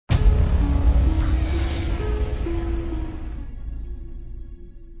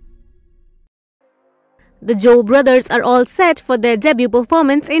The Joe brothers are all set for their debut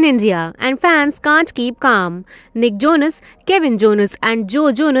performance in India, and fans can't keep calm. Nick Jonas, Kevin Jonas and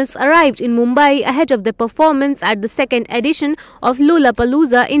Joe Jonas arrived in Mumbai ahead of their performance at the second edition of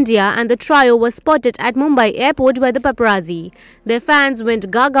Lollapalooza India, and the trio was spotted at Mumbai airport by the paparazzi. Their fans went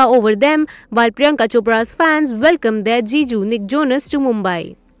gaga over them, while Priyanka Chopra's fans welcomed their Jiju Nick Jonas to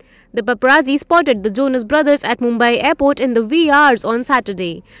Mumbai. The paparazzi spotted the Jonas Brothers at Mumbai airport in the wee hours on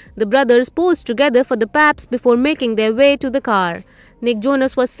Saturday. The brothers posed together for the paps before making their way to the car. Nick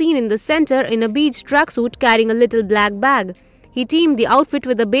Jonas was seen in the center in a beach tracksuit carrying a little black bag. He teamed the outfit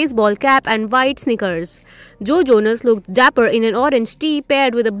with a baseball cap and white sneakers. Joe Jonas looked dapper in an orange tee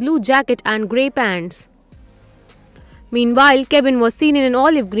paired with a blue jacket and grey pants. Meanwhile, Kevin was seen in an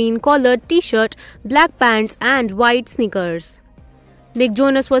olive green collared t-shirt, black pants and white sneakers. Nick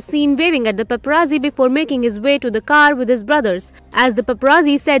Jonas was seen waving at the paparazzi before making his way to the car with his brothers. As the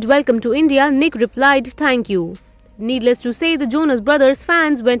paparazzi said "Welcome to India," Nick replied "Thank you." Needless to say, the Jonas Brothers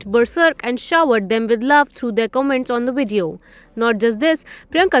fans went berserk and showered them with love through their comments on the video. Not just this,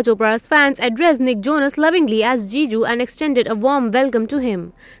 Priyanka Chopra's fans addressed Nick Jonas lovingly as Jiju and extended a warm welcome to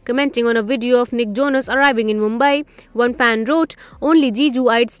him. Commenting on a video of Nick Jonas arriving in Mumbai, one fan wrote, "Only Jiju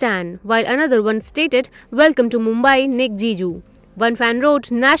I'd stan," while another one stated, "Welcome to Mumbai, Nick Jiju." One fan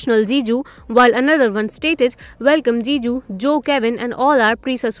wrote National Jiju, while another one stated, "Welcome Jiju, Joe, Kevin and all our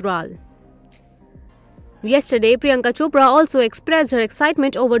pre-sasural." Yesterday, Priyanka Chopra also expressed her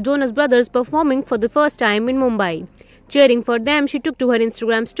excitement over Jonas Brothers performing for the first time in Mumbai. Cheering for them, she took to her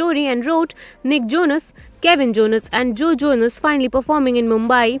Instagram story and wrote, "Nick Jonas, Kevin Jonas and Joe Jonas finally performing in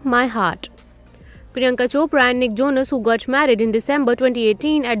Mumbai, my heart." Priyanka Chopra and Nick Jonas, who got married in December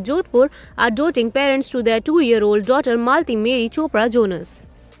 2018 at Jodhpur, are doting parents to their 2-year-old daughter Malti Mary Chopra Jonas.